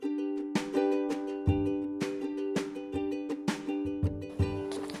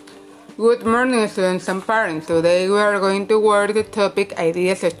Good morning, students and parents. Today we are going to work the topic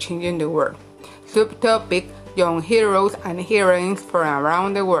Ideas of Changing the World. Subtopic Young Heroes and Heroines from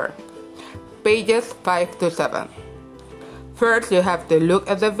Around the World. Pages 5 to 7. First, you have to look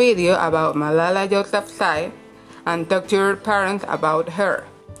at the video about Malala Yousafzai and talk to your parents about her.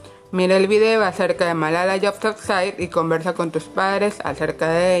 Mira el video acerca de Malala Yousafzai y conversa con tus padres acerca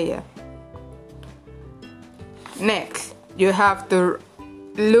de ella. Next, you have to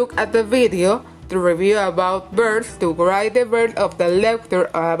look at the video to review about verbs to write the verb of the lecture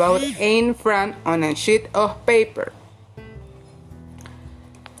about in front on a sheet of paper.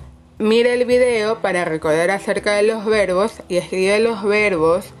 Mira el video para recordar acerca de los verbos y escribe los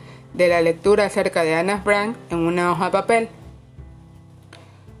verbos de la lectura acerca de Anne Frank en una hoja de papel.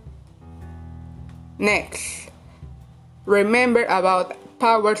 Next, remember about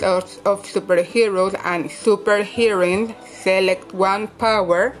powers of superheroes and superheroines. Select one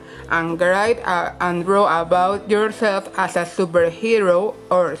power and write and draw about yourself as a superhero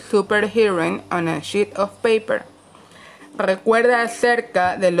or superheroine on a sheet of paper. Recuerda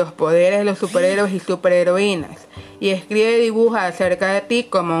acerca de los poderes de los superhéroes y superheroínas y escribe y dibuja acerca de ti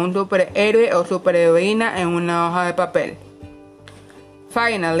como un superhéroe o superheroína en una hoja de papel.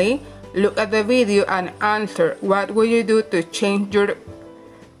 Finally, look at the video and answer what would you do to change your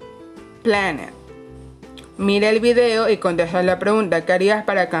planet. Mira el video y contesta la pregunta: ¿qué harías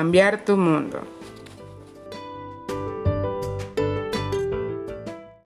para cambiar tu mundo?